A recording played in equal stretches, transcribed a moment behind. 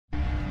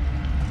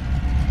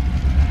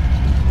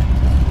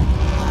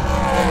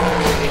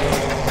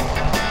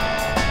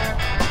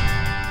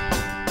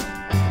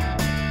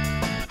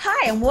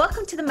and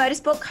welcome to the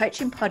Motorsport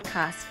Coaching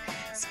Podcast,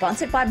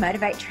 sponsored by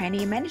Motivate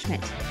Training and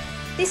Management.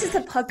 This is a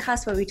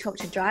podcast where we talk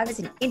to drivers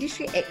and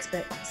industry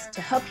experts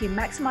to help you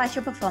maximize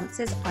your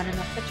performances on and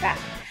off the track.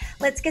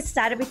 Let's get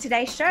started with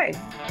today's show.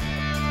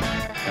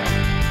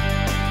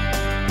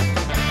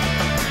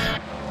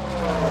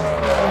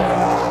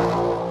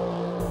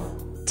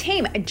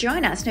 Team,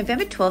 join us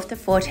November 12th to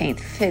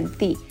 14th for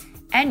the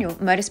annual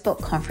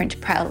Motorsport Conference,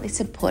 proudly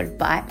supported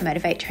by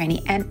Motivate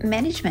Training and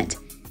Management.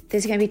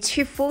 There's going to be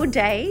 2 full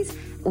days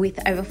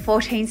with over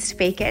 14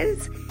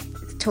 speakers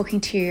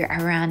talking to you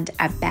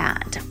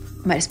about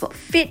motorsport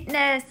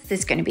fitness.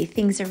 There's going to be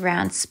things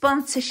around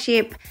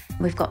sponsorship.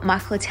 We've got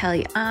Michael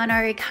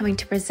Italiano coming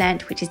to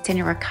present, which is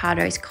Daniel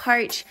Ricciardo's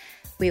coach.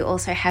 We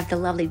also have the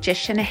lovely Jess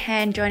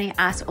Shanahan joining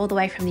us all the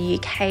way from the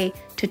UK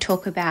to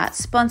talk about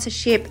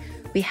sponsorship.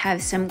 We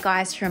have some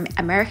guys from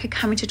America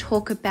coming to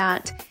talk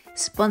about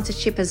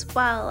sponsorship as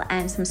well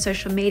and some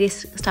social media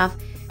stuff.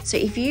 So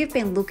if you've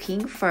been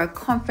looking for a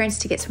conference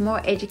to get some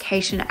more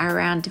education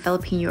around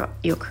developing your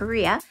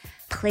career,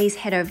 please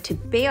head over to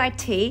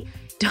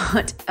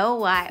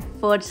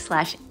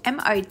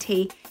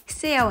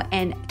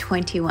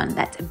bit.ly/MOTCON21.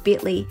 That's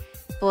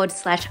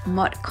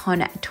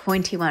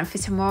bit.ly/MOTCON21 for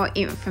some more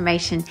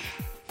information.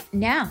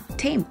 Now,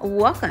 team,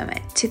 welcome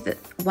to the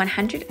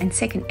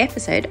 102nd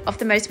episode of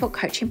the Motorsport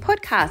Coaching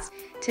Podcast.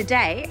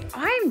 Today,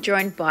 I am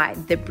joined by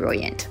the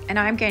brilliant, and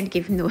I'm going to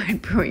give him the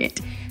word brilliant,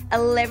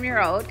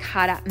 11-year-old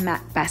Carter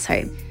Matt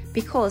Basso,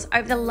 because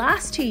over the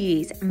last 2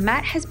 years,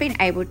 Matt has been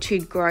able to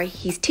grow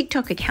his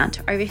TikTok account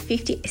to over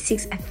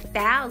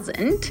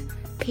 56,000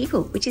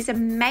 people, which is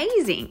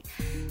amazing.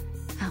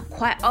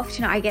 Quite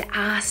often I get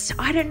asked,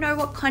 I don't know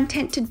what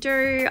content to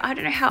do. I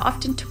don't know how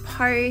often to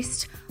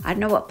post. I don't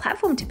know what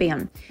platform to be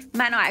on.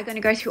 Matt and I are going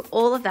to go through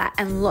all of that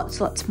and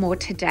lots more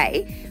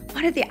today.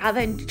 One of the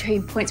other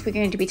two points we're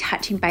going to be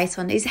touching base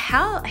on is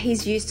how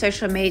he's used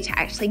social media to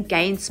actually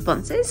gain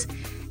sponsors,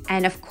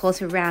 and of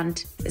course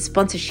around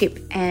sponsorship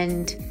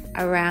and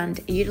around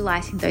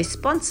utilizing those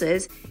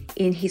sponsors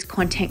in his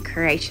content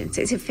creation.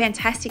 So it's a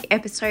fantastic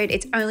episode.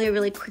 It's only a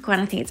really quick one.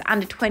 I think it's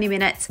under 20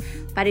 minutes,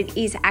 but it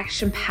is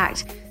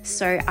action-packed.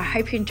 So I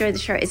hope you enjoy the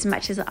show as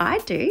much as I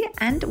do,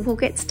 and we'll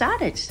get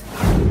started.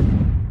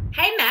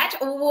 Hey, Matt,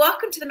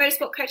 welcome to the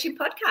Motorsport Coaching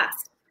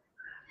Podcast.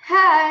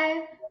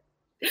 Hi.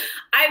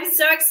 I'm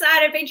so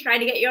excited. I've been trying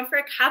to get you on for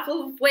a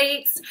couple of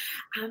weeks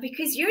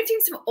because you're doing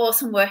some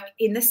awesome work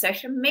in the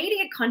social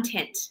media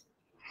content.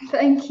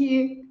 Thank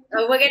you.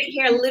 So we're going to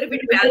hear a little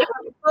bit about it.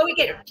 Before we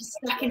get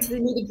stuck into the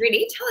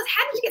nitty-gritty, tell us,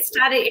 how did you get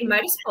started in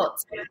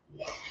motorsports?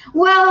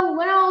 Well,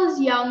 when I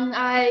was young,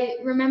 I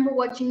remember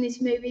watching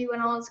this movie when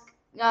I was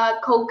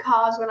called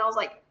Cars when I was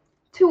like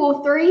 2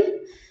 or 3.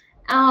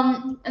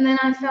 And then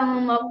I fell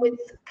in love with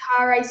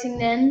car racing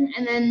then.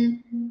 And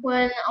then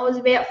when I was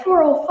about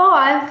 4 or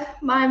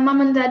 5, my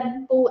mum and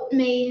dad bought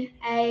me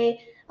a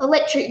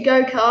electric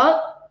go-kart,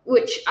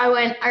 which I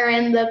went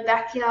around the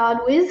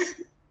backyard with.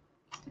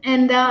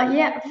 And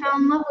I fell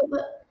in love with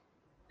it.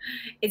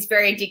 It's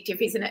very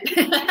addictive, isn't it?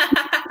 So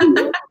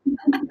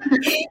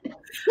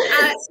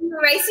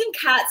you're racing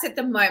karts at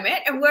the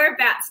moment, and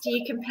whereabouts do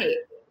you compete?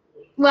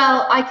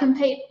 Well, I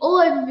compete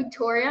all over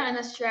Victoria and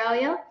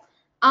Australia.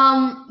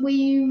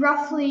 We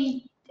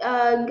roughly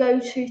go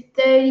to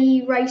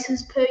 30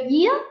 races per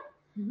year.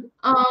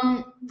 Mm-hmm.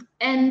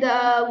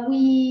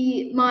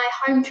 My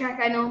home track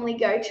I normally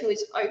go to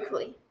is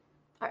Oakley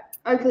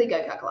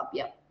Go-Kart Club,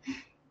 yeah.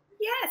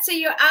 Yeah, so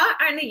you are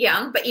only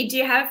young, but you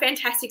do have a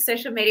fantastic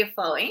social media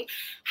following.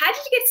 How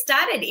did you get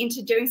started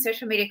into doing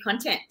social media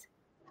content?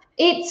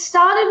 It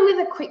started with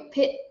a quick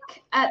pick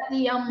at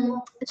the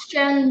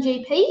Australian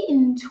GP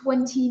in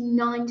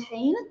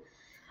 2019.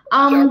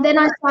 Then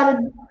I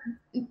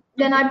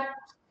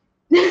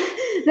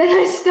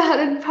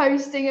started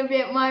posting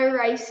about my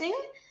racing.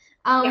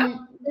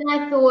 Then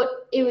I thought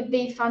it would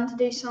be fun to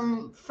do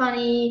some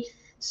funny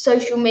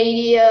social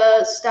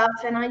media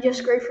stuff, and I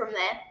just grew from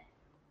there.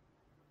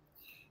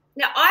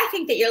 Now, I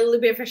think that you're a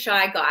little bit of a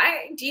shy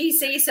guy. Do you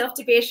see yourself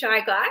to be a shy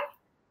guy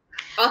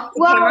off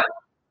the camera?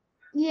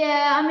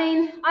 Yeah, I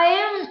mean, I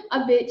am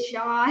a bit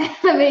shy.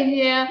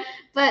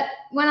 But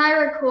when I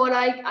record,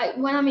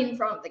 when I'm in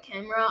front of the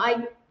camera,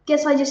 I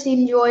guess I just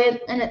enjoy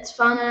it and it's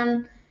fun,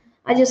 and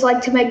I just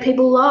like to make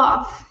people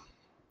laugh.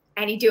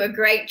 And you do a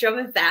great job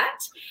of that.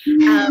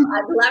 I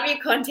love your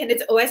content.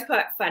 It's always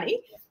quite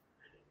funny.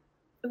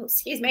 Oh,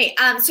 excuse me.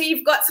 So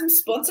you've got some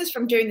sponsors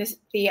from doing the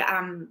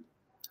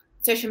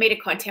social media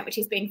content, which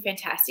has been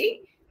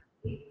fantastic.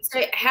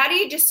 So how do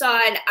you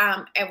decide,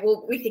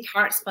 with your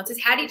current sponsors,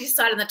 how do you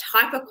decide on the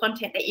type of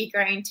content that you're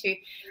going to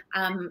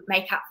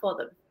make up for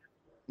them?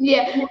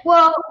 Yeah,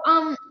 well,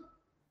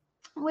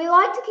 we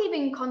like to keep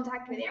in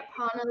contact with our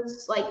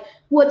partners, like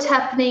what's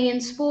happening in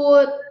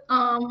sport,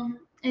 but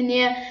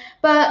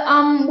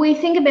we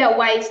think about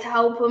ways to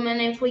help them,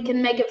 and if we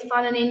can make it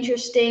fun and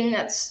interesting,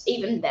 that's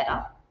even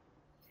better.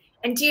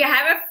 And do you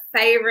have a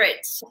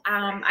favorite,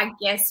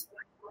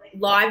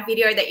 live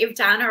video that you've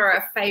done, or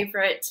a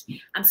favorite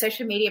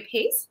social media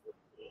piece?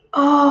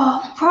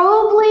 Oh,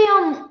 probably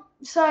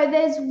So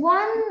there's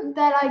one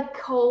that I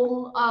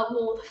call,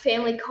 well, the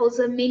family calls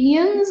them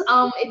minions.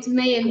 It's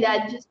me and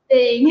Dad just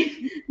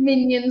being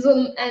minions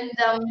and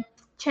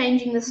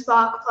changing the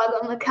spark plug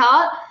on the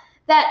cart.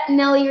 That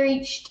nearly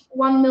reached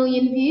 1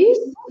 million views,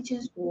 which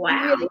is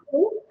really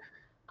cool.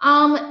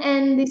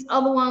 And this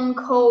other one we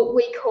call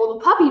the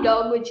puppy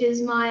dog, which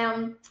is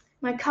my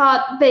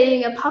cart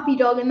being a puppy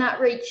dog, and that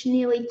reached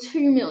nearly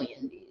 2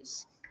 million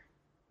views.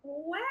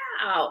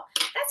 Wow,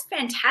 that's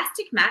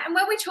fantastic, Matt. And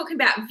when we're talking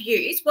about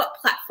views, what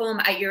platform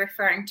are you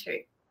referring to?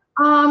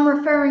 I'm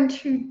referring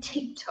to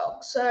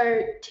TikTok.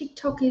 So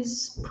TikTok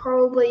is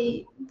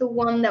probably the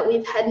one that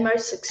we've had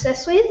most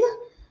success with.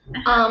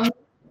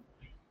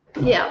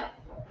 Yeah.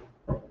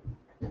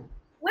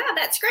 Wow,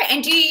 that's great.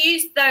 And do you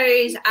use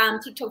those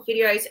TikTok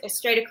videos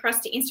straight across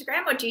to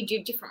Instagram, or do you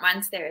do different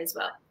ones there as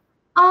well?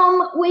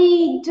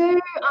 We do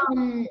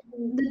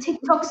the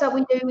TikToks that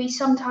we do. We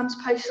sometimes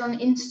post on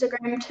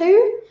Instagram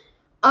too.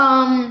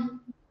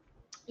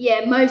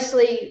 Yeah,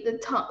 mostly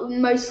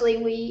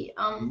we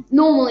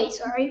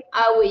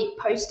we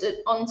post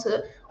it onto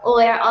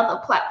all our other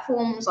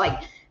platforms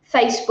like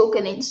Facebook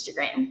and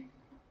Instagram.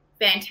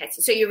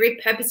 Fantastic. So you're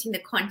repurposing the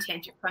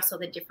content across all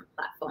the different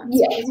platforms.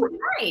 Yeah.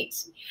 Great.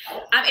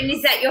 And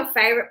is that your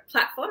favorite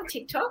platform,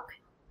 TikTok?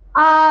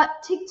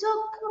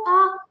 TikTok,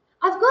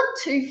 I've got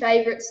two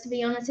favorites, to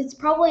be honest. It's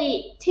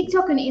probably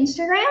TikTok and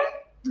Instagram.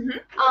 Mm-hmm.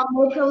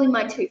 They're probably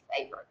my two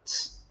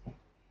favorites.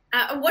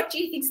 What do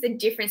you think is the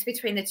difference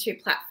between the two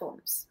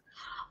platforms?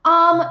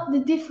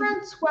 The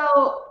difference,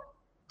 well,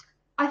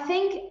 I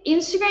think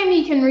Instagram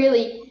you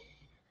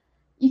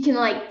can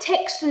like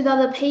text with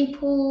other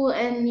people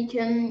and you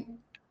can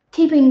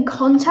keep in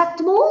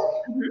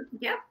contactable. Mm-hmm.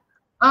 Yeah.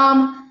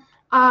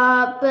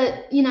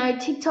 But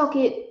TikTok,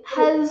 it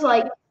has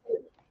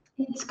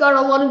it's got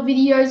a lot of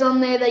videos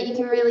on there that you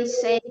can really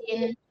see,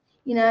 and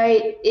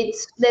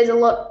there's a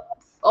lot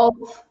of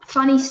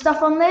funny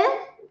stuff on there.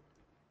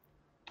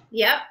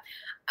 Yep.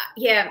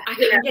 Yeah, I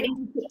can't get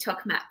into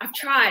TikTok, Matt. I've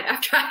tried. I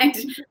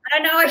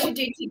don't know I should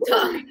do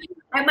TikTok.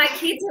 And my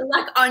kids are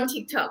on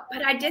TikTok,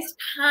 but I just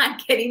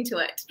can't get into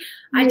it.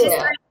 I just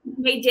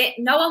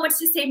no one wants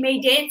to see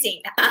me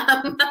dancing.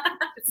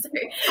 So,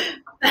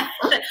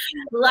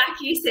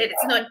 like you said,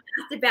 it's not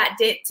just about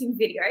dancing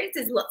videos.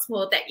 There's lots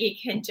more that you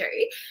can do.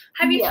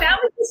 Have you found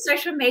with the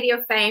social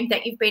media fame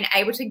that you've been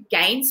able to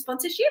gain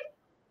sponsorship?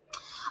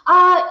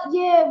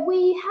 Yeah,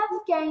 we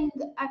have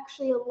gained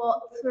actually a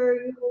lot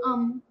through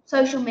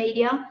social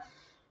media.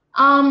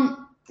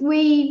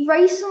 We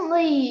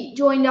recently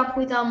joined up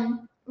with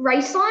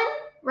Raceline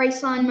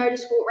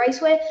Motorsport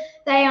Racewear.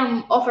 They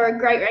offer a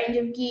great range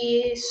of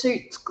gear,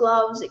 suits,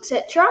 gloves,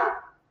 etc.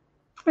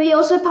 We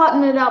also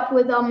partnered up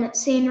with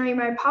San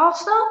Remo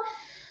Pasta,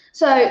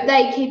 so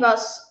they keep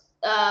us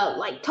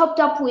topped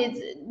up with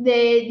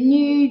their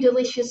new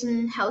delicious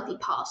and healthy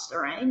pasta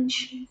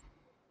range.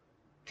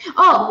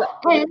 Oh,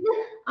 and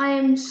I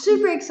am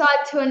super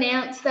excited to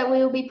announce that we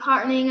will be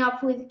partnering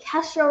up with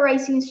Castrol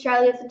Racing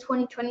Australia for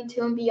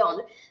 2022 and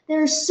beyond.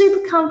 They're a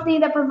super company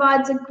that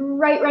provides a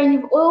great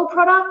range of oil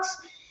products,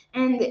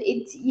 and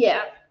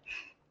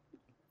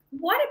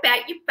What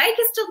about your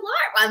Baker's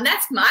Delight one?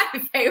 That's my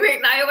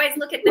favorite. I always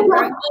look at them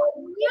going,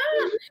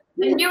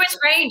 the newest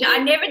range.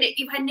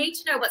 If I need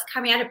to know what's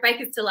coming out of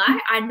Baker's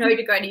Delight, I know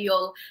to go to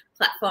your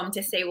platform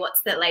to see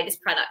what's the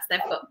latest products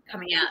they've got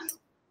coming out.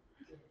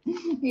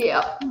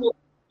 Yeah.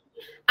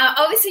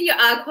 Obviously, you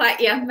are quite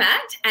young,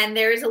 Matt, and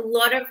there is a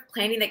lot of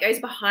planning that goes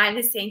behind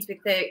the scenes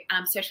with the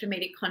social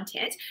media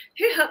content.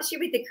 Who helps you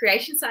with the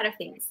creation side of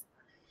things?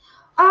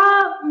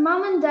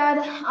 Mum and Dad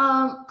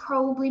are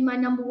probably my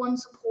number one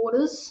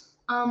supporters.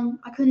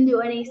 I couldn't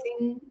do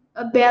anything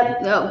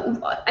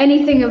about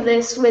anything of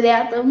this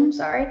without them.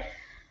 Sorry.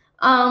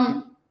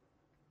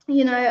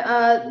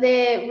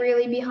 They're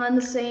really behind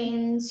the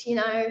scenes,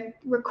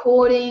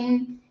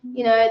 recording,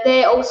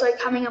 they're also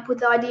coming up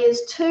with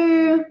ideas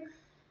too.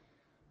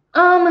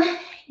 They're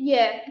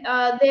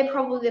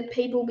probably the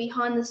people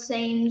behind the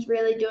scenes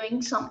really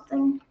doing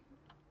something.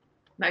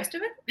 Most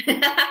of it.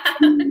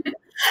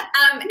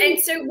 And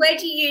so where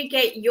do you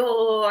get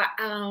your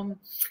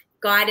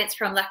guidance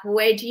from?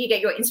 Where do you get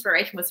your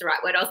inspiration was the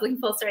right word I was looking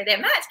for. Sorry there,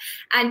 Matt.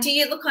 And do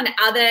you look on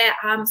other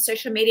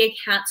social media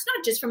accounts,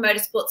 not just from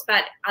motorsports,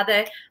 but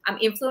other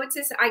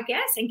influencers, I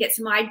guess, and get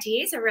some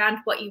ideas around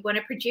what you want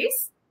to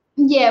produce?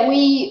 Yeah,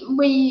 we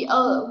really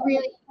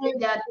do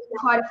that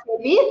quite a fair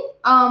bit.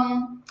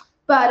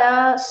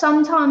 But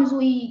sometimes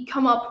we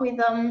come up with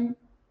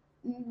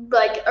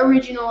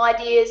original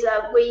ideas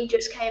that we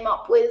just came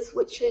up with,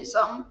 which is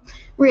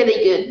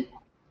really good.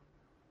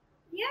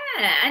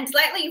 Yeah, and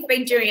lately you've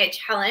been doing a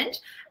challenge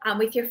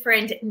with your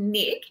friend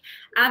Nick.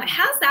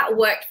 How's that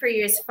worked for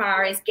you as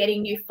far as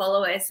getting new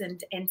followers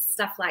and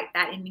stuff like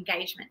that and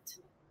engagement?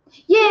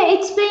 Yeah,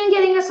 it's been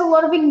getting us a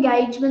lot of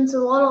engagements, a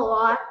lot of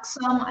likes.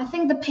 I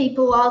think the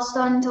people are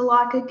starting to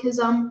like it because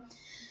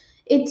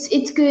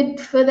it's good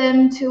for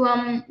them to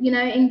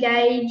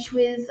engage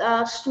with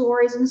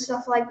stories and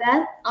stuff like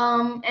that.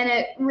 And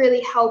it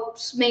really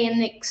helps me and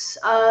Nick's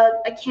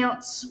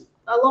accounts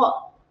a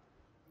lot.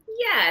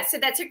 Yeah, so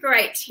that's a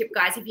great tip,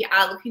 guys, if you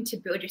are looking to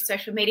build your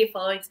social media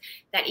followings,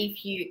 that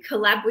if you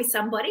collab with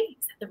somebody,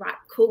 is that the right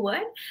cool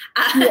word?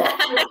 Yeah.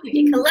 If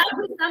you collab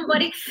with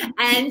somebody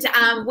and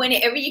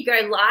whenever you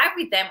go live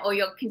with them or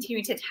you're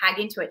continuing to tag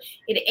into it,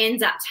 it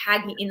ends up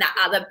tagging in that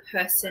other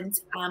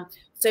person's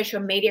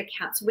social media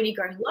account. So when you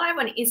go live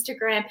on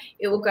Instagram,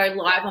 it will go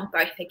live on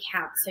both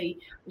accounts. So you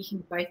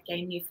can both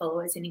gain new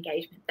followers and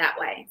engagement that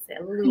way. So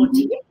a little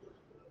tip.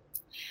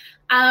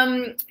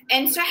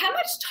 And so how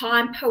much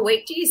time per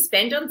week do you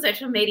spend on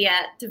social media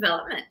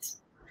development?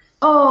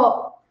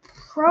 Oh,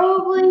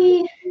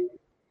 probably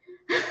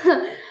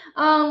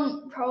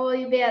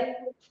probably about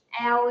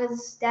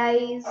hours,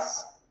 days,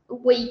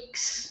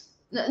 weeks.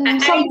 I didn't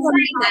say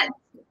that.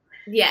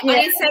 Yeah, I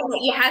didn't say that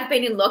you have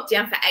been in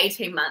lockdown for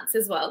 18 months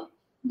as well.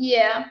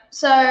 Yeah.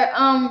 So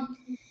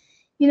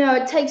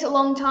it takes a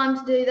long time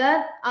to do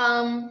that.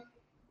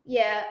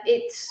 Yeah,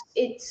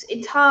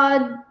 it's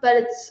hard, but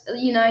it's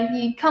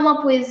you come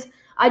up with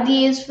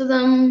ideas for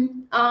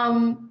them.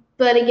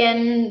 But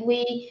again,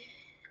 we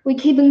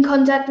keep in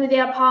contact with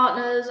our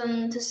partners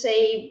and to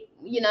see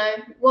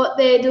what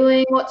they're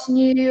doing, what's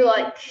new.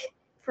 Like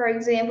for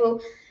example,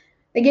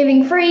 they're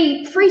giving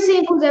free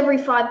samples every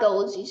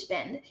 $5 you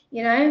spend.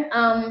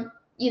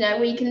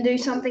 We can do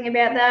something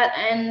about that,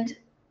 and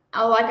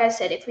like I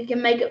said, if we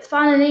can make it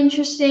fun and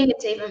interesting,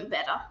 it's even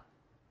better.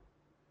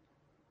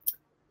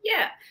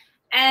 Yeah.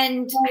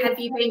 And have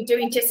you been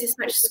doing just as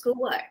much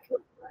schoolwork?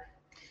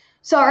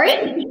 Sorry?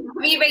 Have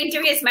you been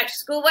doing as much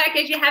schoolwork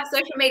as you have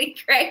social media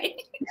creating?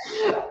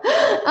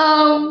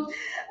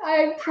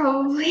 I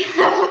probably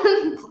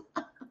haven't.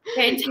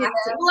 Fantastic. Yeah.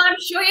 Well, I'm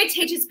sure your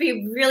teachers will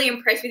be really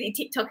impressed with your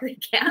TikTok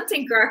account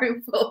and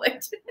growing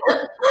forward.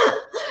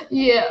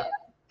 Yeah.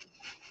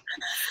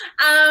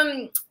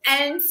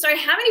 And so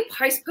how many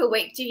posts per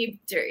week do you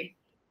do?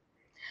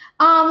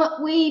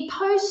 We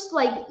post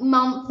like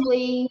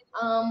monthly,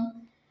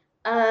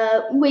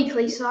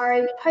 weekly,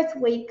 sorry. We post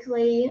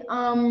weekly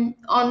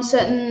on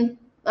certain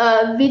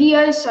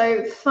videos,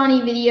 so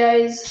funny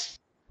videos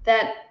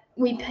that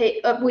we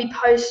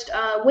post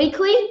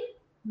weekly,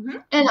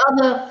 and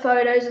other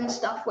photos and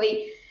stuff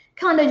we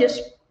kind of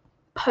just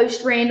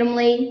post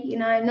randomly,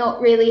 not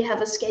really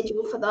have a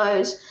schedule for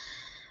those.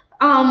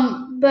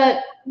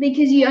 But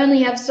because you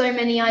only have so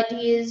many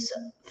ideas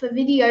for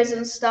videos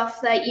and stuff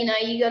that,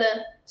 you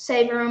gotta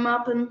savor them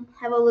up and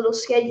have a little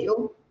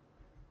schedule.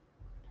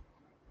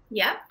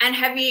 Yeah. And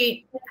have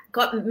you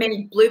got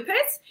many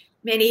bloopers?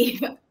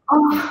 We've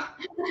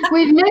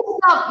messed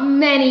up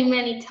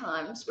many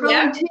times.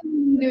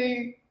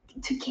 Probably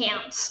two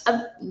counts.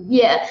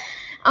 Yeah.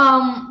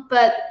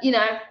 But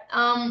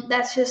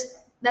that's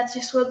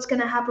just what's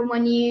gonna happen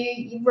when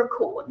you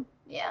record.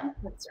 Yeah.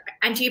 That's right.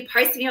 And do you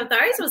post any of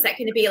those, or is that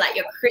going to be like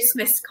your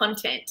Christmas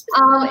content?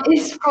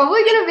 It's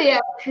probably going to be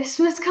our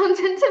Christmas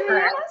content, to be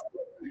honest.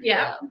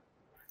 Yeah.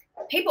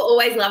 People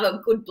always love a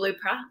good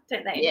blooper,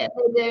 don't they? Yeah,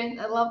 they do.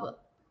 I love it.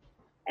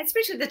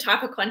 Especially the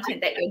type of content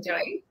that you're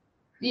doing.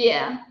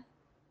 Yeah.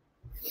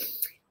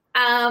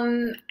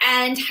 And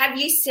have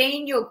you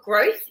seen your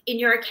growth in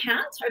your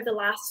account over the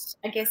last,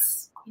 I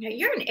guess,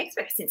 you're an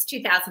expert since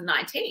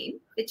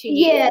 2019, the 2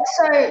 years. Yeah,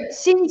 so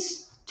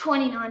since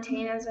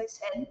 2019, as I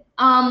said.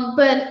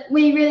 But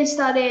we really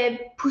started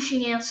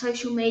pushing our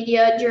social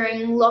media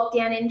during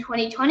lockdown in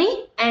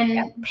 2020,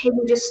 and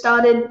people just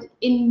started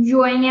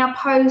enjoying our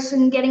posts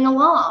and getting a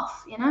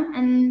laugh,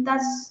 and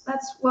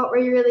that's what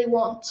we really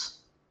want.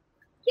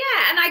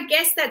 Yeah, and I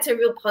guess that's a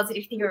real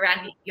positive thing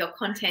around your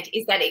content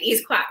is that it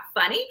is quite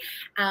funny.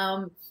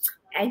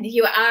 And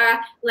you are,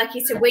 like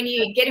you said, when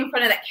you get in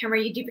front of that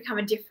camera, you do become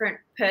a different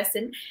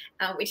person,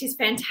 which is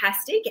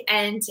fantastic.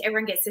 And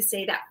everyone gets to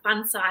see that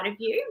fun side of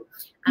you.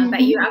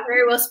 But you are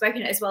very well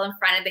spoken as well in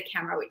front of the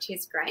camera, which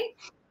is great.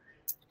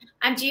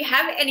 Do you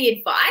have any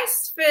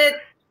advice for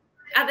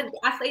other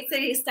athletes that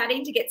are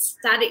starting to get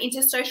started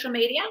into social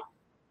media?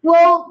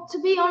 Well,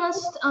 to be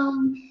honest,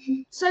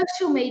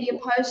 social media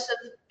posts of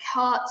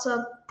carts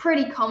are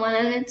pretty common,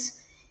 and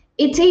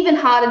it's even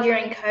harder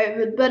during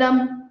COVID. But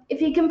if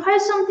you can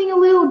post something a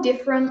little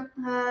different,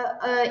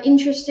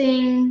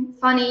 interesting,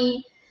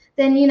 funny,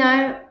 then,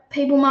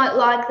 people might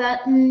like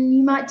that and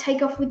you might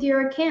take off with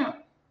your account.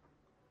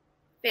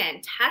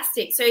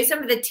 Fantastic. So some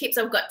of the tips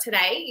I've got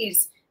today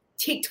is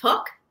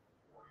TikTok,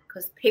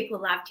 because people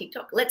love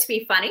TikTok. Let's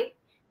be funny.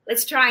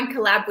 Let's try and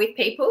collab with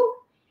people.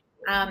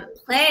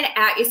 Plan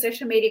out your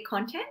social media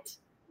content.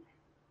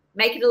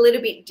 Make it a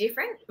little bit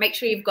different. Make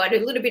sure you've got a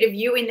little bit of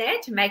you in there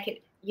to make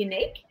it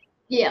unique.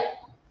 Yeah.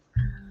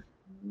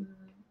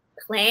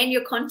 Plan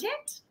your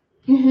content.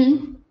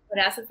 What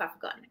else have I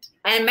forgotten?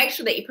 And make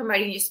sure that you're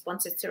promoting your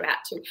sponsors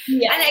throughout too.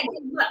 Yeah. And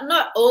again,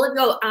 not all of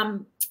your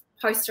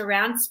posts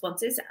around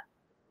sponsors.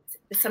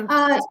 Some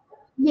are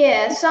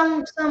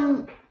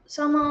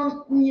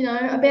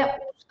about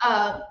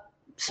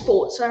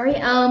sports. Sorry.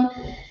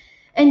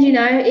 And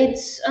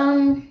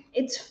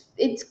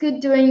it's good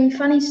doing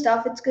funny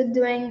stuff. It's good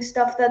doing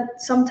stuff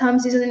that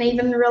sometimes isn't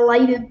even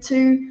related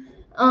to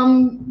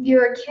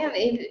your account,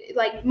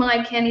 like my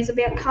account is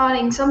about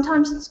karting,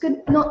 sometimes it's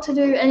good not to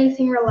do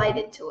anything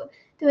related to it.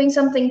 Doing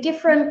something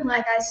different,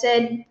 like I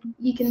said,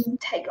 you can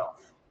take off.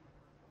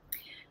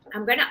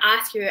 I'm going to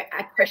ask you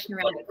a question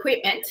around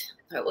equipment.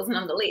 So it wasn't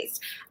on the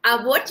list.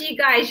 What do you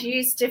guys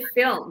use to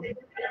film?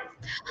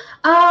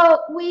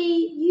 We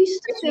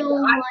used to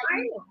film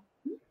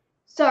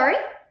Sorry?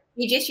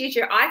 You just use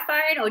your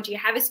iPhone, or do you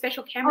have a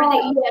special camera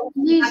that you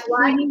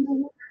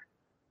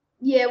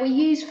we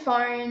use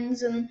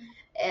phones and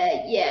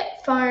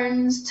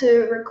phones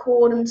to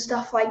record and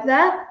stuff like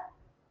that.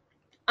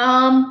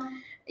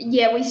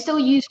 We still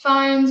use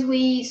phones.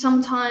 We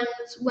sometimes,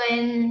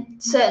 when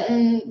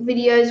certain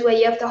videos where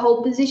you have to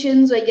hold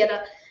positions, we get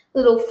a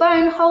little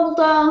phone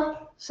holder,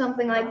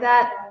 something like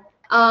that,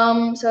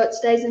 so it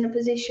stays in a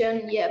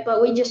position. Yeah,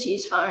 but we just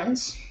use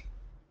phones.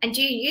 And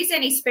do you use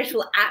any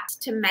special apps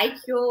to make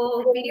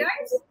your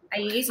videos? Are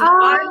you using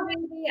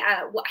iMovie?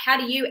 How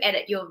do you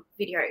edit your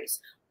videos?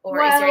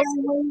 Or is there a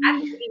special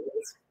app you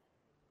use?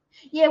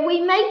 Yeah,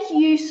 we make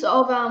use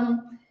of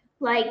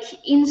like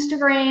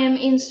Instagram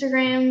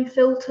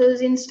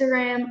filters,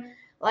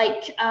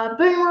 like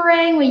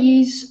Boomerang. We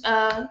use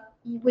that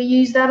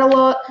a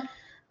lot.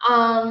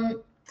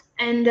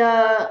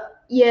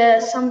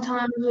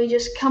 Sometimes we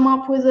just come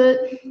up with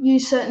it,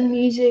 use certain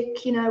music,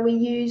 we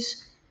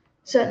use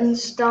certain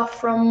stuff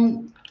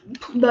from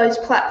those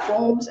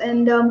platforms,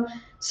 and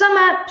some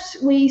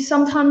apps we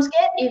sometimes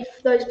get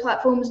if those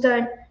platforms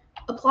don't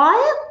apply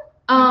it.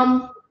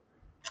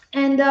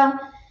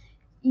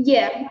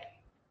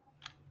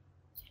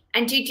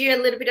 And do you do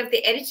a little bit of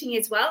the editing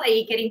as well? Are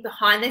you getting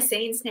behind the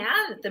scenes now,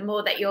 the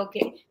more that you're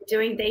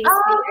doing these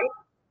videos?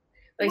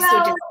 Or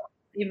still just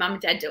your mum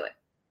and dad do it?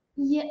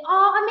 Yeah,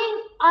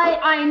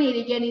 I need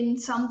to get in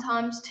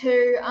sometimes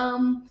too.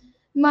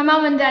 My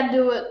mum and dad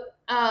do it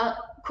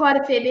quite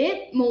a fair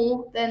bit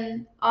more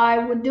than I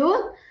would do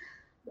it.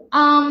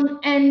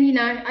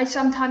 I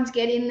sometimes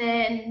get in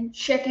there and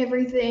check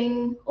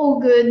everything, all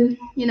good,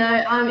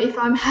 if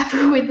I'm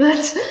happy with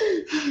it.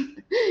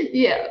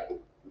 Yeah.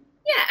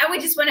 Yeah, and we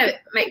just want to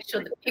make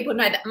sure that people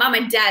know that mum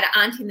and dad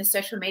aren't in the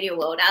social media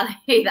world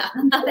either,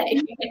 are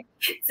they?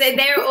 So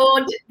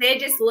they're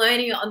just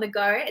learning it on the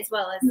go, as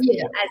well as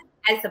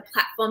as the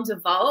platforms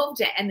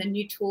evolved and the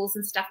new tools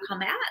and stuff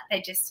come out.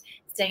 They're just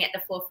staying at the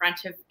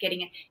forefront of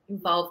getting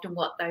involved in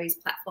what those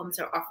platforms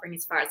are offering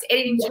as far as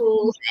editing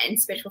tools and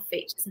special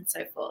features and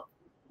so forth.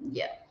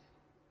 Yeah.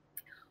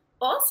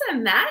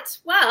 Awesome, Matt.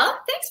 Well,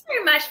 thanks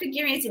very much for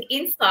giving us an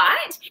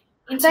insight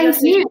into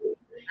Thank you.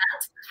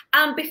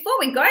 Before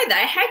we go, though,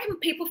 how can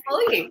people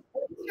follow you?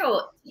 What's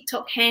your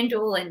TikTok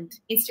handle and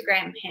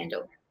Instagram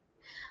handle?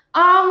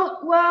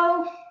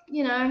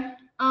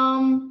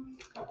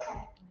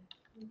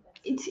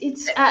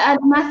 It's at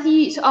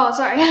Matthew.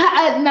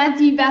 At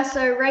Matthew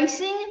Basso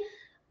Racing,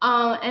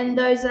 and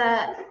those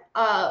are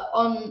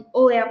on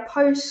all our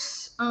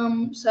posts.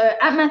 So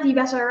at Matthew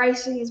Basso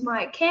Racing is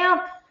my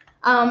account.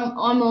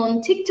 I'm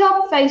on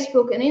TikTok,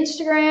 Facebook, and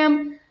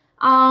Instagram.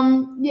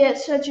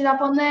 Search it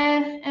up on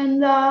there,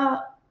 and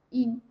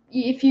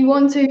if you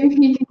want to, you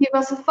can give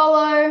us a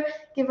follow,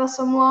 give us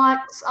some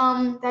likes.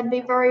 That'd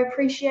be very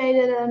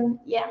appreciated, and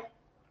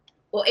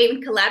or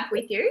even collab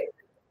with you.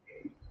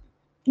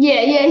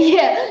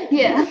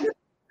 Yeah.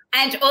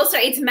 And also,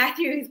 it's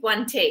Matthew with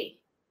one T.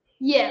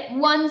 Yeah,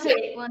 one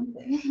T.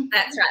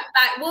 That's right.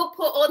 But we'll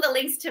put all the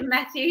links to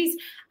Matthew's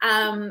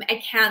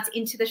accounts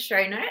into the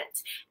show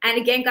notes. And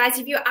again, guys,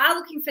 if you are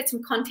looking for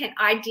some content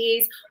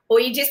ideas, or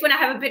you just want to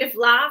have a bit of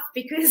laugh,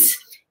 because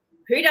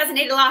who doesn't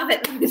need to laugh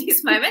at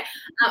this moment,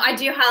 I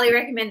do highly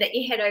recommend that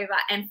you head over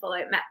and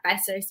follow Matt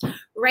Basso's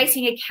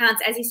racing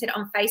accounts, as he said,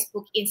 on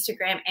Facebook,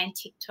 Instagram, and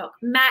TikTok.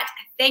 Matt,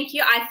 thank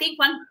you. I think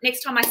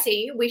next time I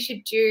see you, we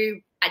should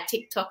do a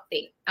TikTok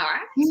thing. All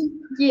right?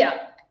 Yeah. All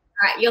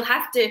right. You'll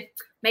have to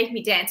make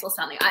me dance or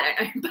something. I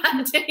don't know.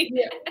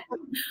 But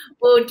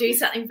we'll do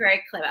something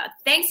very clever.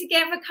 Thanks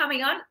again for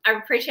coming on. I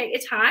appreciate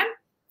your time.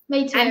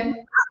 Me too. And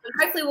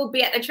hopefully we'll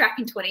be at the track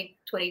in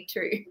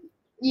 2022.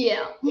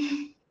 Yeah.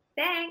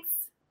 Thanks.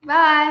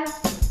 Bye.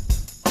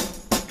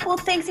 Well,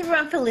 thanks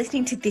everyone for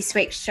listening to this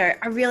week's show.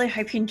 I really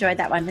hope you enjoyed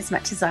that one as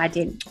much as I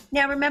did.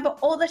 Now, remember,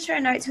 all the show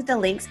notes with the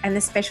links and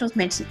the specials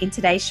mentioned in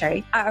today's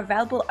show are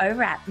available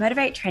over at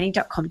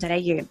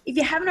motivatetraining.com.au. If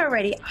you haven't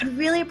already, I'd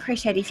really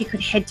appreciate it if you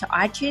could head to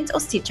iTunes or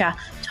Stitcher,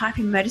 type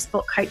in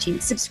Motorsport Coaching,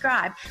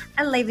 subscribe,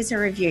 and leave us a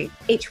review.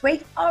 Each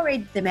week, I'll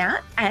read them out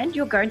and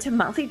you'll go into a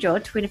monthly draw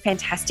to win a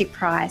fantastic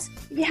prize.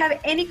 If you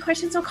have any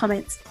questions or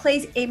comments,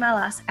 please email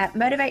us at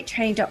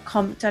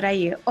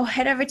motivatetraining.com.au or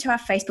head over to our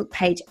Facebook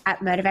page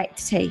at Motivate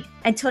to Tea.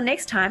 Until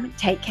next time,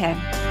 take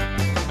care.